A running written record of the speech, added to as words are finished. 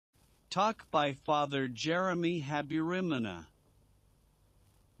Talk by Father Jeremy Habirimana.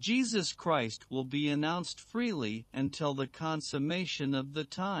 Jesus Christ will be announced freely until the consummation of the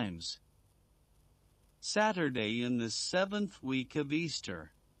times. Saturday in the 7th week of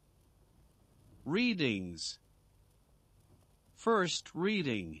Easter. Readings. First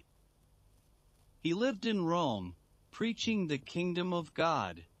reading. He lived in Rome, preaching the kingdom of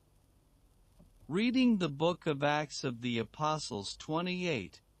God. Reading the book of Acts of the Apostles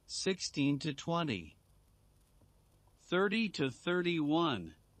 28:16-20.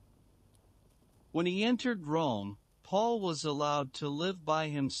 30-31. When he entered Rome, Paul was allowed to live by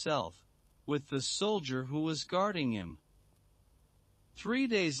himself, with the soldier who was guarding him. 3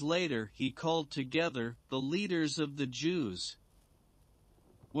 days later he called together the leaders of the Jews.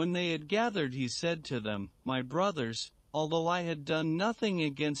 When they had gathered he said to them, "My brothers, although I had done nothing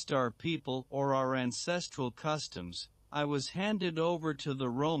against our people or our ancestral customs, I was handed over to the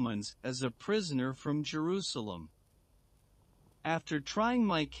Romans as a prisoner from Jerusalem. After trying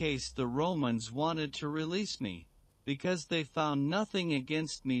my case, the Romans wanted to release me, because they found nothing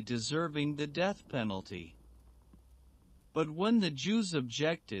against me deserving the death penalty. But when the Jews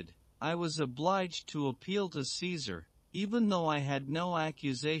objected, I was obliged to appeal to Caesar, even though I had no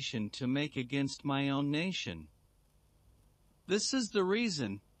accusation to make against my own nation. This is the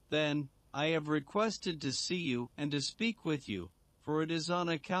reason, then, I have requested to see you and to speak with you, for it is on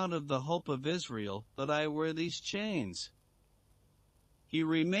account of the hope of Israel that I wear these chains." He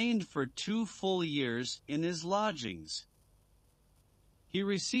remained for 2 full years in his lodgings. He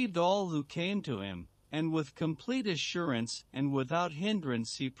received all who came to him, and with complete assurance and without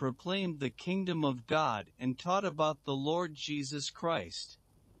hindrance he proclaimed the kingdom of God and taught about the Lord Jesus Christ.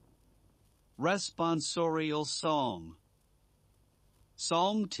 Responsorial Psalm.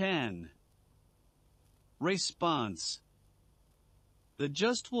 Psalm 10. Response. The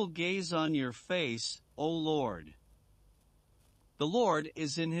just will gaze on your face, O Lord. The Lord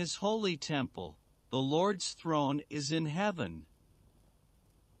is in his holy temple, the Lord's throne is in heaven.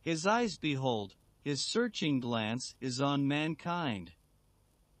 His eyes behold, his searching glance is on mankind.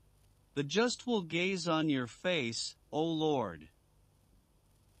 The just will gaze on your face, O Lord.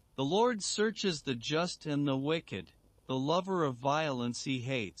 The Lord searches the just and the wicked, the lover of violence he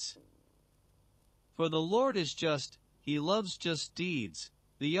hates. For the Lord is just, he loves just deeds,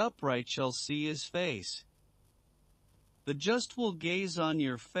 the upright shall see his face. The just will gaze on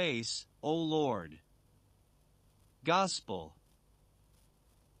your face, O Lord. Gospel.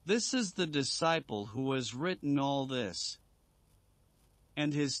 This is the disciple who has written all this,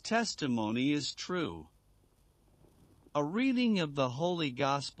 and his testimony is true. A reading of the Holy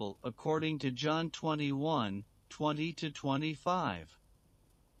Gospel according to John 21:20-25.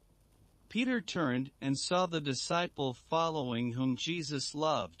 Peter turned and saw the disciple following whom Jesus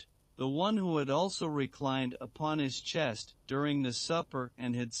loved, the one who had also reclined upon his chest during the supper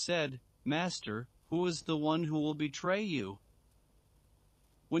and had said, "Master, who is the one who will betray you?"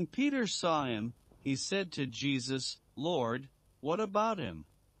 When Peter saw him, he said to Jesus, "Lord, what about him?"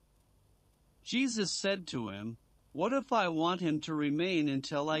 Jesus said to him, "What if I want him to remain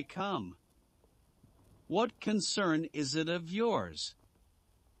until I come? What concern is it of yours?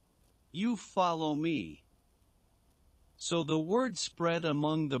 You follow me." So the word spread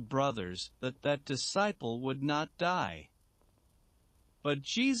among the brothers that that disciple would not die. But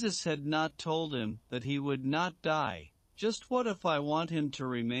Jesus had not told him that he would not die. Just what if I want him to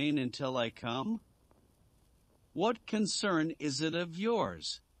remain until I come? What concern is it of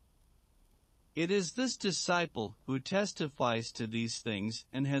yours? It is this disciple who testifies to these things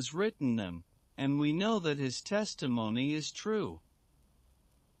and has written them, and we know that his testimony is true.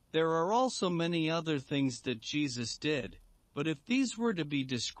 There are also many other things that Jesus did, but if these were to be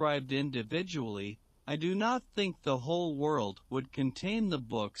described individually, I do not think the whole world would contain the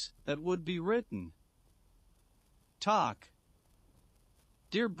books that would be written. Talk.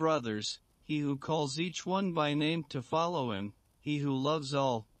 Dear brothers, he who calls each one by name to follow him, he who loves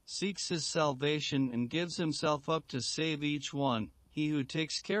all, seeks his salvation and gives himself up to save each one, he who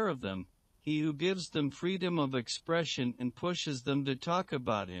takes care of them, he who gives them freedom of expression and pushes them to talk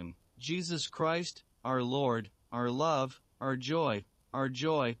about him, Jesus Christ, our Lord, our love, our joy, our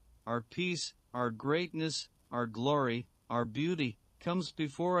peace, our greatness, our glory, our beauty, comes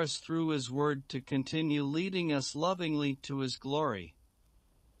before us through his word to continue leading us lovingly to his glory.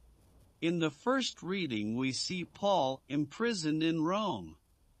 In the first reading we see Paul imprisoned in Rome.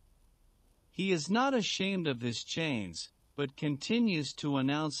 He is not ashamed of his chains, but continues to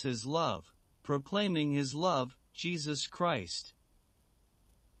announce his love, proclaiming his love, Jesus Christ.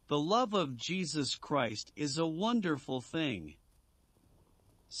 The love of Jesus Christ is a wonderful thing.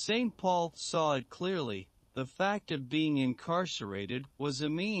 St. Paul saw it clearly. The fact of being incarcerated was a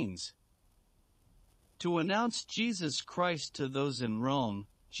means to announce Jesus Christ to those in Rome.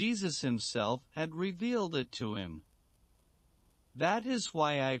 Jesus himself had revealed it to him. That is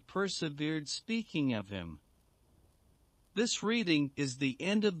why I persevered speaking of him. This reading is the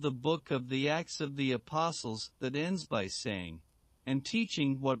end of the book of the Acts of the Apostles that ends by saying, and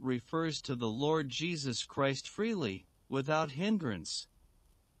teaching what refers to the Lord Jesus Christ freely, without hindrance.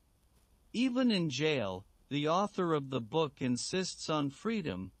 Even in jail, the author of the book insists on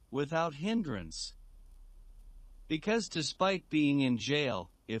freedom, without hindrance. Because despite being in jail,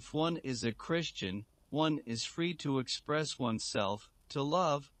 if one is a Christian, one is free to express oneself, to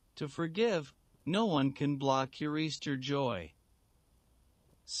love, to forgive. No one can block your Easter joy.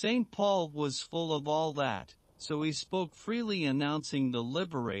 St. Paul was full of all that, so he spoke freely announcing the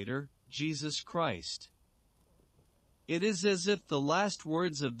Liberator, Jesus Christ. It is as if the last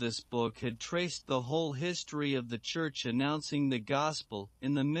words of this book had traced the whole history of the Church, announcing the gospel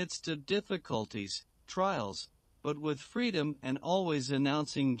in the midst of difficulties, trials, but with freedom, and always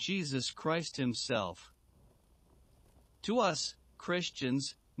announcing Jesus Christ himself. To us,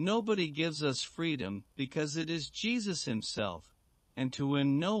 Christians, nobody gives us freedom, because it is Jesus himself, and to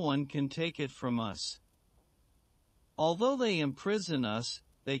him no one can take it from us. Although they imprison us,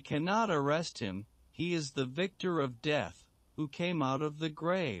 they cannot arrest him. He is the victor of death, who came out of the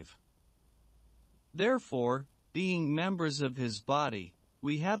grave. Therefore, being members of his body,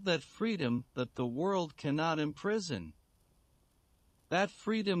 we have that freedom that the world cannot imprison. That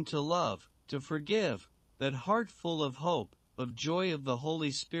freedom to love, to forgive, that heart full of hope, of joy of the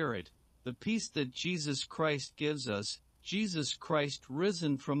Holy Spirit, the peace that Jesus Christ gives us, Jesus Christ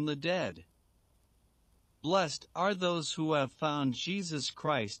risen from the dead. Blessed are those who have found Jesus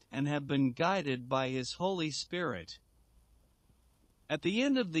Christ and have been guided by his Holy Spirit. At the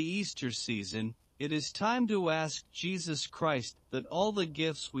end of the Easter season, it is time to ask Jesus Christ that all the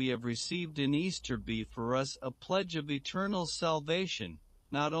gifts we have received in Easter be for us a pledge of eternal salvation,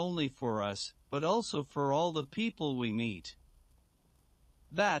 not only for us, but also for all the people we meet.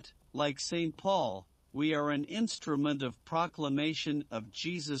 That, like St. Paul, we are an instrument of proclamation of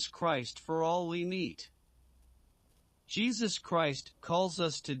Jesus Christ for all we meet. Jesus Christ calls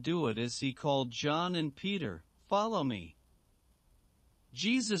us to do it as he called John and Peter, "Follow me."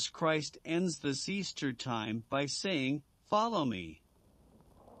 Jesus Christ ends this Easter time by saying, "Follow me."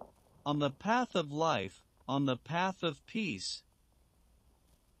 On the path of life, on the path of peace,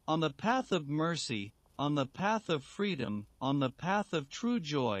 on the path of mercy, on the path of freedom, on the path of true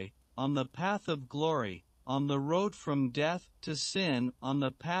joy, on the path of glory, on the road from death to sin, on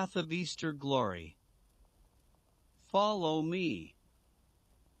the path of Easter glory. Follow me.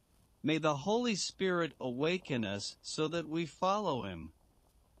 May the Holy Spirit awaken us so that we follow him.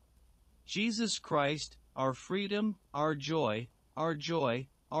 Jesus Christ, our freedom, our joy,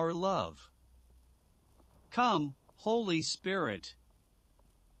 our love. Come, Holy Spirit.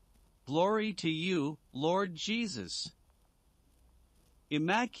 Glory to you, Lord Jesus.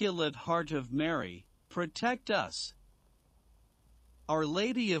 Immaculate Heart of Mary, protect us. Our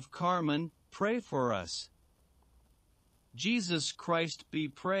Lady of Carmen, pray for us. Jesus Christ be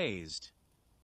praised.